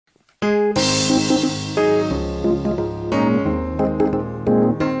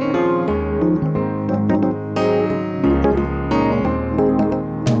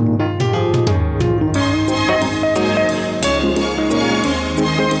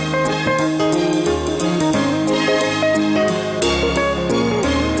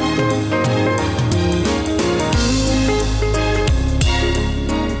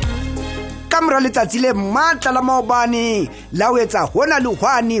letsatsi le matla la maobane la o etsa hona le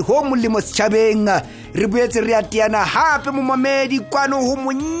hwane ho molemo setjhabeng re boetse re atiana hape mo mamedi kwano ho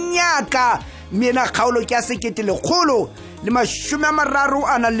Monyaka mena kgaolo ke a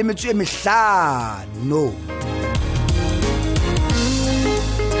 135.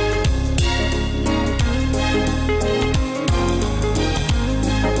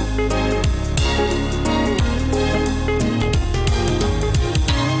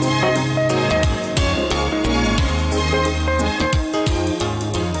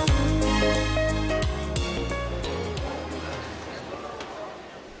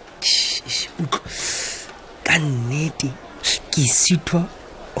 Kannete ke sitwa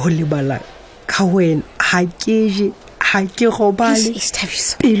ho lebala ka wena ha ke je ha ke robale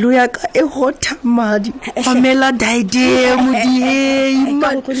pelo ya ka e hotha madi famela daide modiei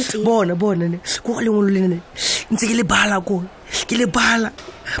bona ne go le ngolo le ne ntse ke le bala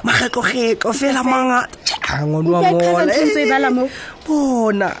mageklo fela manga ngwana wa mola ntse bala mo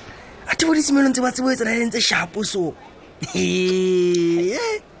bona a te bodisi melong tse ba tse boetsa le ntse shapo so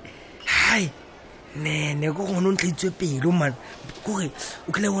hai ne go gona o ntlitswe pelo man gore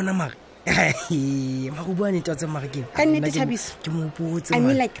o kile bona mara go bua nete tsa mara ke nne Thabiso ke mo botse I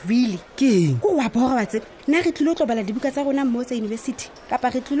mean like really ke go wa bora batse nna re tlilo tlobala dibuka tsa rona mo tsa university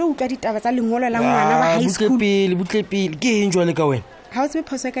kapa re tlilo utlwa ditaba tsa lengolo la ngwana wa high school butle ke eng jwale ka wena ha o tsebe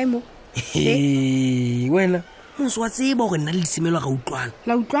phoso kae mo wena moswa tseba gore nna le disemelo ga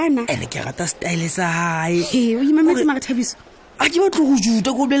utlwana ene ke rata style sa hae o imametse mara Thabiso a ke batlo go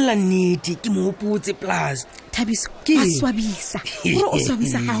juta go bolela nnete ke mo hopotse plus Thabiso ke swabisa gore o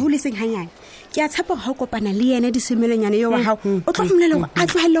swabisa ga ho le seng hanyane ke a tshepa go kopana le yena disemelonyane yo wa hao o tlo mmela go a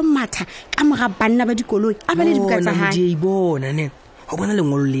tlohelle matha ka moga banna ba dikoloi a ba le dibuka tsa hae di bona ne go bona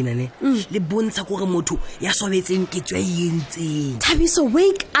lengolo lena ne le bontsha gore motho ya swabetseng ke tswa yentseng Thabiso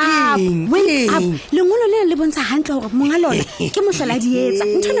wake up lengolo le le bontsha hantle gore monga lona ke mohlola dietsa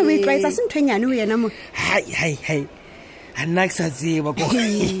ntona o e tloetsa se nthwenyane o yena mo hai anna ke sa tseba go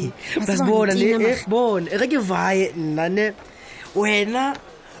bas bona le bona re ke vae nna ne wena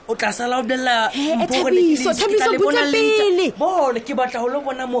o tla sala o dela Thabiso butla pele bona ke batla ho lo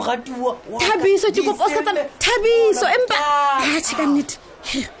bona mogatuwa Thabiso ke go posetsa Thabiso empa tshika nnete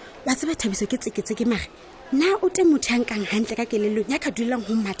ba tseba Thabiso ke tseketse mara na o te motho hankang hantle ka kelelo nya ka dulang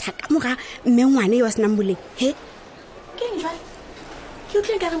ho matha ka moga mme ngwane yo senang boleng ke eng jwale ke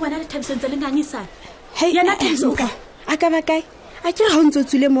utlwe ka re ngwana le Thabiso ntse le ngangisana yana Thabiso a ka ba kae a ke ga o ntse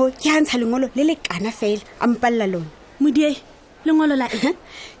tsule mo ke hantsha lengolo le le kana fela a mpalla lona modie lengolo la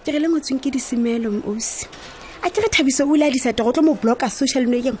ke re le ngotsweng ke disemelo mosi a ke re Thabiso o la di seta go tlo mo blocka social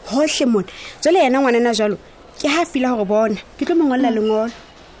media hohle mona jole yena ngwana na jalo ke ha fila gore bona ke tlo mongolla lengolo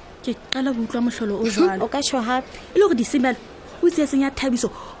ke qala go utlwa mohlolo o jwalo o ka tsho hape ile go disemelo o tsetseng ya Thabiso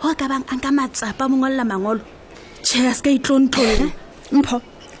ho ka bang anka matsapa mongolla mangolo tshela ska itlontlo mpho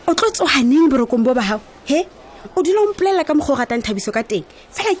o tlo tsohaneng borokombo ba hao o dilo mplela ka mogo ratang Thabiso ka teng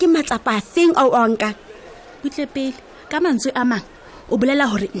fela ke matsapa feng ao anka butle pele ka mantswe a mang o bolela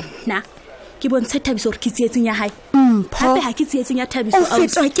hore nna ke bontshe Thabiso re ke tsietseng ya hae hape ha ke tsietseng ya Thabiso o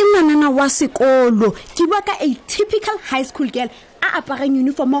fetwa ke ngwanana wa sekolo ke bua ka a typical high school girl a aparang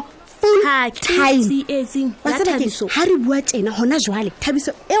uniform full time tsietseng ya Thabiso ha re bua tjena hona jwale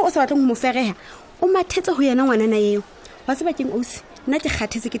Thabiso e o sa batleng ho mo fereha o mathetse ho yena ngwanana eo wa se bakeng osi nna ke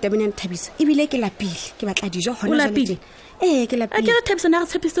kgathetse ke tabena Thabiso ebile ke lapile ke batla dijo hona jwale ke lapile a ke re Thabiso na re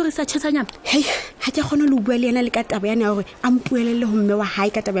tshepiso re sa tshetsanyana ha ke gona le bua le yena le ka taba yana hore a mpuelele ho mme wa hae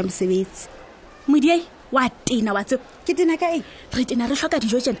ka taba ya mosebetsi modie wa tena wa tse ke tena ka eng re tena re hloka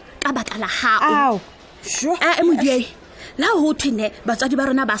dijo tsena ka baka la hao modie la ho thene batswadi ba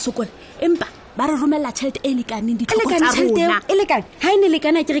rona ba sokola empa ba re romella tšhelete e lekaneng ditlhoko tsa rona e lekane ha ene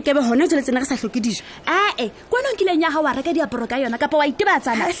lekana ke re kebe hona jole tsena re sa hloke dijo kwana nkileng ya ha wa reka diaparo ka yona kapa wa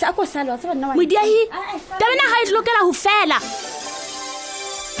itebatsana a ko sala wa tseba nna wa modiahi tabena ha e tlokela ho fela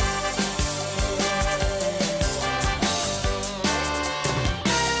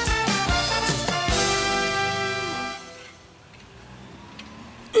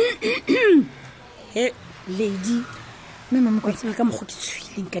lady mama mokwatsana ka mogo ke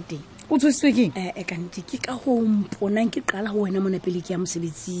tshwileng ka teng o tshositswe ke ka ntse ke ka go mponang ke qala ho wena mona pele ke ya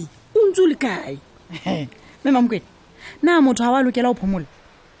mosebetsing o ntse le kae mama mkwena na motho ha wa lokela ho phomola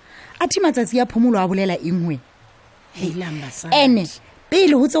a thi matsatsi ya phomolo a bolela engwe heilamba sa ene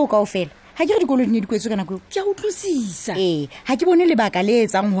pele ho tseo kaofela ha ke re dikolong ne dikwetswe kana go ke a utlwisisa ha ke bone lebaka le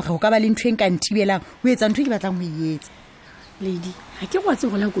etsang hore ho ka ba le ntho e nka ntibelang ho etsa ntho e ke batlang ho etsa lady ha ke go tse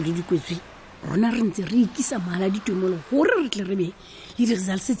go la go di dikwetswe rona re ntse re ikisa mala ditumolo hore re tle re be le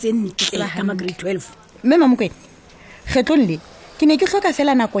di-results tse nnete ka ma grade 12 mme mamokwena kgetlong le ke ne ke hloka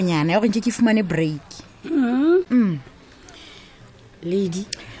fela nakonyana ya gore ke fumane break lady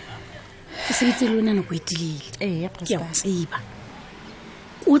ke sebetse le wena nako e tilile ke a tseba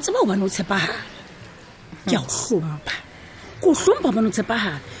o tseba o bana o tshepahala ke a o hlompha ko hlompha bana o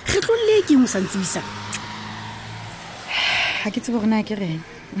tshepahala kgetlong le ke mo santsibisa ha ke tsebe gore na ke reng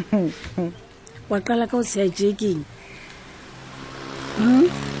wa qala ka o se jekeng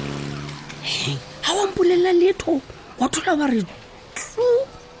ha wa mpolela letho wa thola ba re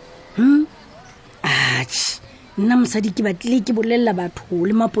nna mosadi ke batlile ke bolella batho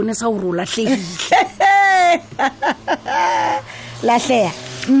le mapone sa hore o lahlehile lahleha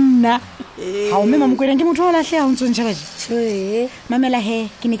nna ha o mme mamokwena ke motho o lahleha o ntse ntšha baje mamela he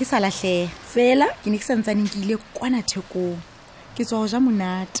ke ne ke sa lahleha fela ke ne ke sa ntsaneng ke ile kwana thekong ke tswa go ja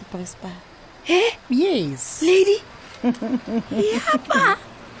monate Prosper yes lady yapa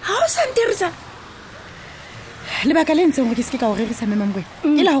ha o sa nterisa lebaka le ntseng go ke se ka o rerisa memamgwe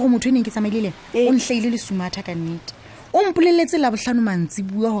e la go motho e neng ke tsamaile o nhlaile le sumatha ka nnete o mpoleletse la bohlano mantsi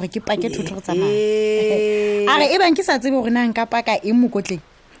bua hore ke pake thotho go tsamaya a re e bang ke sa tsebe gore na nka paka eng mokotleng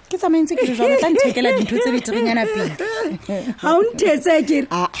ke tsamaentse ke jwa tla nthekela dintho tse beterenyana pele ha o ntetse ke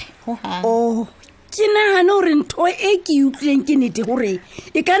ke nahana gore ntho e ke utlwileng ke nete gore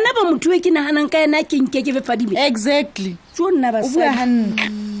e ka nna ba motho e ke nahanang ka ena ke nke ke befadime exactly jo nna ba sa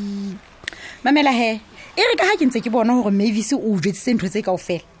mamela he e re ka ha ke ntse ke bona gore Mavis o jwetsitse ntho tse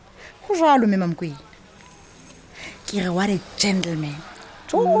kaofela go jwalo mme mamkwena ke re what a gentleman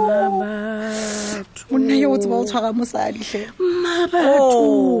monna yo o tseba o tshwara mosadi hle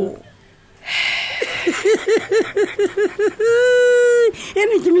mabatho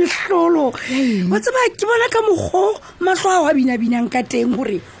ene ke mehlolo wa tseba ke bona ka mokgo mahlo a wa binabinang ka teng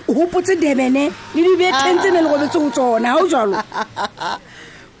gore o hopotse Durban le dibetheng tse ne le gobetse go tsona ha o jalo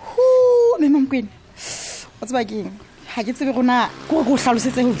mme mamkwena o tseba keng ha ke tsebe gona go go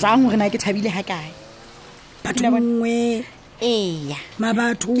hlalosetse go jang gore na ke thabile ha kae bathongwe eya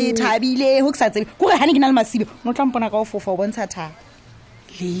mabatho ke thabile ho ke sa tsebe gore ha ne ke na le masibe mo tla mpona ka o fofa o bontsha thaba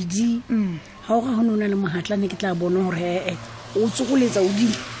lady ha o ga ho nona le mohatla ne ke tla bona hore o tsogoletsa o di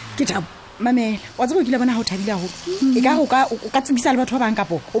ke thabo mamela wa tsebo ke le bona ha o thabile ho e ka go ka tsebisa le batho ba bang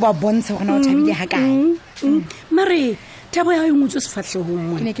kapo o ba bontshe gore na o thabile ha kae mare thabo ya ho ngotswe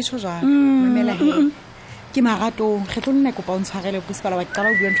sefatlhegong ke ne ke tsho jwang mamela he ke marato kgetlo nna kopa o ntshwarele Prosper ba qala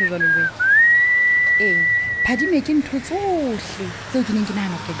o bua ntho jwalo le phadime ke ntho tsohle tseo ke neng ke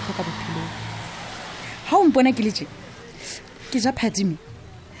nahana ke tlhoka bophelong ha o mpona ke letse ke ja phadime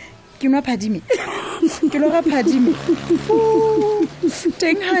ke nwa phadime ke loga phadime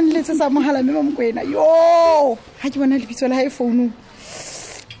teng hanle tse sa mohala mme mamkwena yo ha ke bona lebitso la hae founung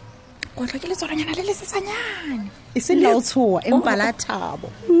go tla ke le tsoranyana le lesetsanyane e se la o tshoa empa la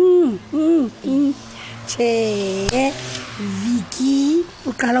thabo che Vicky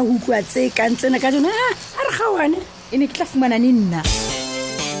o qala ho utlwa tse ka ntsena ka jona a re gawane e ne ke tla fumana ne nna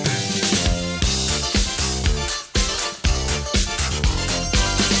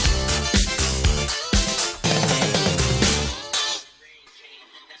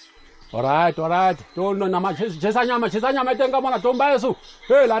Alright. Don't know nama chesanya tenga mona tomba yesu.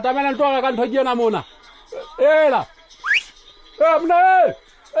 La tamela ntoka ka ntho ke yena mona. La. Mna.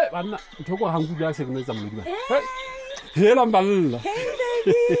 Bana thoko hangu ya se gnetsa mona. Hela mballa.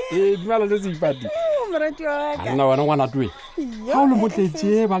 Dimala le sipati. morati wa ka Nna wana ngwana twe. Ha o le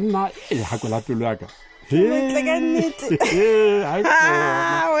motletse bana ha kwela pelo ya ka. Motle ka nnete.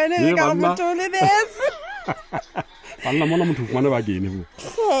 Wena e ka motole bese. Bana mona motho fumane ba kene bo.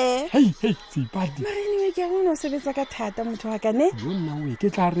 Hey, sipati. Mare ni we ke ngwana o sebetsa ka thata motho wa ka ne? Yo nna we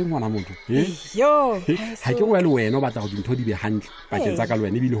ke tla re ngwana motho. Yo. Ha ke go ya le wena o batla go dintho di be hantle. Ba ke tsa ka le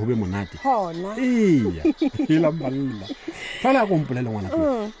wena e bile ho be monate. Hona. Eya. Hela mballa. Fala go mpolele ngwana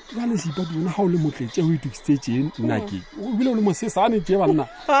twe. Ba le sipati bona ha o le motletse o itukisitse tjeng nna ke. O bile o le mosesane tje bana.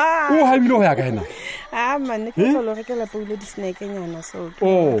 O ha bile ho ya ka ena. Man ke tlo re ke la pula di snack nyana so.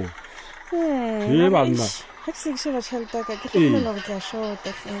 Oh. Bana. Ha ke se sheba tšhelete ka ke tlo re ke a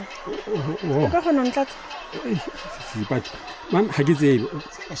shota. Ka gona ntla sipati. Man ha ke tsebe.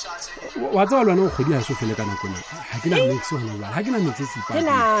 Wa tswa lwana o kgodi ha so fele kana kona. Ha ke na mix hona jwale. Ha ke na mix sipati.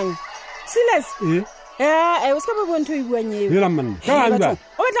 Kenang. Silas. o ska ba bonto e buang eo Hela manna. Ka ba ba.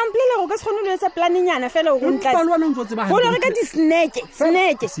 o batla mplela go ka se kgone le etsa plannyana fela o go ntla Ba lwana ntse ba. go le reka di-snack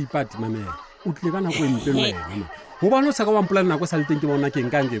Sipati mamela. O tle kana go empe le wena. Ho ba no sa ka wa mpolana nako sa le teng ke bona ke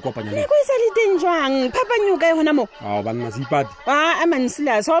nka nke kopanya le. go isa le teng jwang phapanyo ka hona mo Banna Sipati. a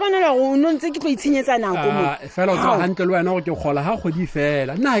mansila so bana la go no ntse ke tlo itshenyetsa nako mo Fela o tla hantle le wena go ke kgola ha kgwedi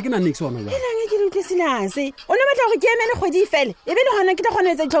fela. Nna ha ke na nix ona ba. ela ke le utlwe silase o ne batla go ke emele kgwedi fela e be le hona ke tla kgona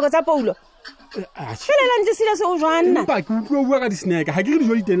etsa ditlhoko tsa Paulo fela la ntse silase o jwanna Ba ke utlwa bua ka di-snack ha ke re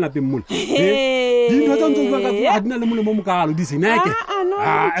dijo di teng lapeng mola. Dintho tsa ntse bua ka ha dina le molemo mo mokalo di-snack. no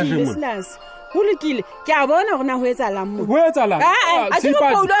silase go lekile ke a bona gona go etsalang mo Ho etsalang? a ke go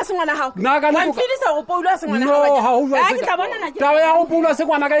Paulo a se ngwana gago wa mfilisa go Paulo a se ngwana gago ke tla bona na Taba ya go pula se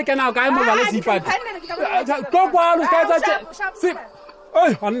kwana ka e kena ka e mo bale Sipati. Go kwalo ka etsa se.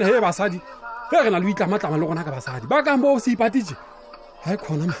 Anna he basadi. He re na le itlamatlama le gona ka basadi. Ba ka mbo Sipati je. Ha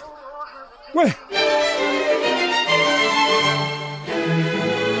khona ma. We.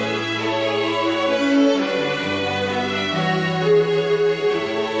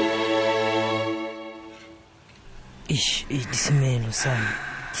 Disemelo sana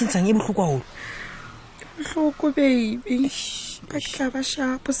ke ntsang e bohloko haholo Hloko baby ka tla ba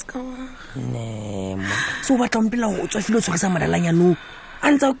shapo ska wa ma so ba tlompela go tswa filo tshogisa madalanyano a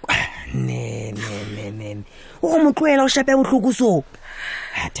ntsa ne o go motloela o shape bohloko so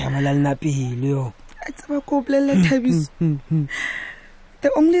a thamala lena pele yo a tsaba ko bolela Thabiso the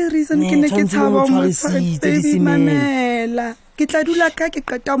only reason ke ne ke tshaba mo baby mamela ke tla dula ka ke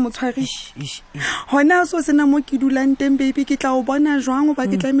qeta motshwarishi hona so sena mo ke dulang teng baby ke tla o bona jwang ba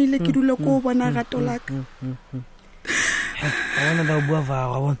ke tlamile ke dule ko bona rato laka ona da bua va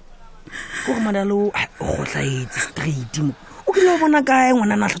bona go madalo go tlaetse straight mo o ke lo bona kae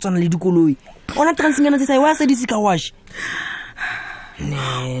ngwana na hlatswana le dikoloi ona transingana tse sai wa se di sika wash ne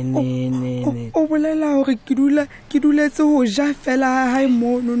o bolela hore ke duletse ho ja fela ha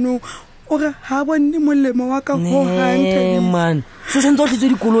mo no ore ha bone molemo wa ka ho hang man so sentse o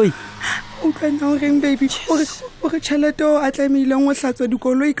tletse dikoloi o kana o reng baby ore chelete o atlamile ngo hlatswa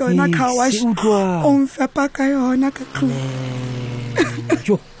dikoloi ka ona car wash o mfepa ka yona ka tlo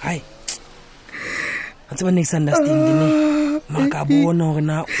jo hai atse ba next understanding ne maka bona hore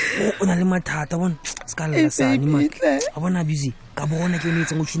na o na le mathata bona ska la sani man a bona busy ka bona ke ne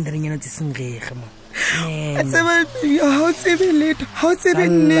tsengo tshindrenyana tse sengege man tseba ha o tsebe letho ha o tsebe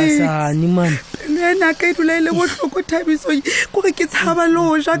nne sani man lena ka dula ile bohloko Thabiso gore ke tshaba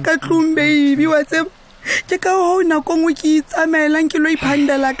lo ja ka tlong baby wa tseba ke ka ho na go ngwe ke itsamelang ke lo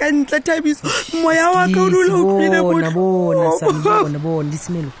iphandela ka ntle Thabiso moya wa ka o dula o phile bona sani bona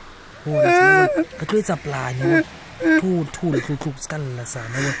disemelo ka tlo etsa plan to skalla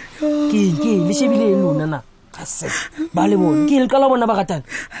sana ke le shebile lona na kase ba le bona ke le kala bona ba gatana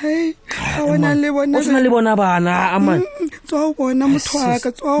ona le bona o tsena le bona bana aman tswa bona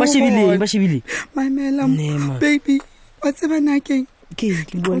mothwaka tswa ba shebile mamela baby wa tseba nakeng ke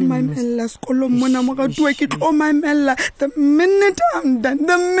bone mamela sekolong mona mo ga tuwa ke tlo mamela the minute I'm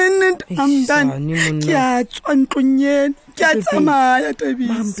done ke a tswa ntlonyeng ke a tsamaya Thabiso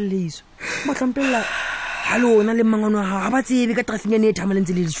mam please ba tlampela hallo na le mangano ha ba tsebe ka traffic ne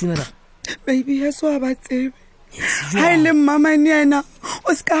thamalentse le ditshunela baby yeso ba tsebe ha ile mama ni ena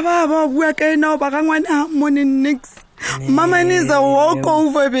o ska ba bua ka ena o ba gangwana morning next mama ni is a walk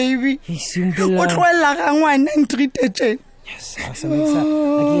over baby o tloela gangwana ntritetse sa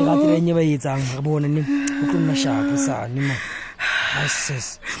ke ratile nya ba etsang re bona ne o tlonna shapo sa ne ma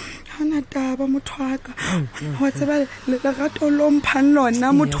access hana taba mothwaka wa tseba le gato lo mphang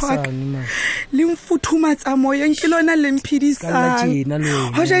lona mothwaka le mfuthumatsa moyeng ke lona le mphidisa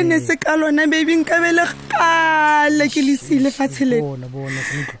ho ja ne se ka lona baby nkabele kale ke le sile fatshe le bona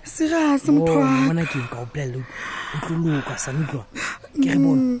serious mothwaka bona ke ka o plela o tluluka sa ntwa ke re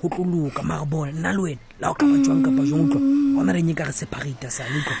bona ho tluluka mara bona nna le wena la o ka ba jwang ka ba jwang ntwa ona re nyeka re separate sa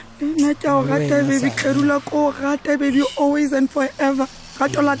ntwa nna ke o rata baby kerula ko rata baby always and forever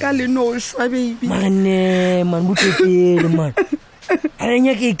katola ka le no shwa baby mane man butepele man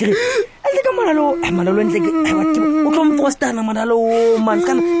arenya ke kre ale ka malalo ntle ke o tlo mpostana malalo man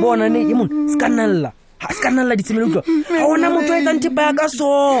ska bona ne yimon skanalla ditsemelo utlwa ha ona motho etsa ntipa ya ka so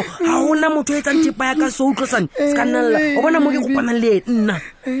ha utlwa skanalla o bona mo ke kopana le nna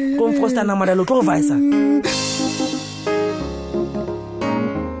tlo mpostana malalo tlo vaisa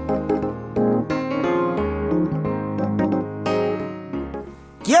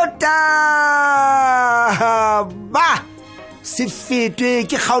Yota ba se fetwe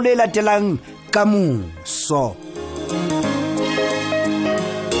ke kgaolo e latelang ka moso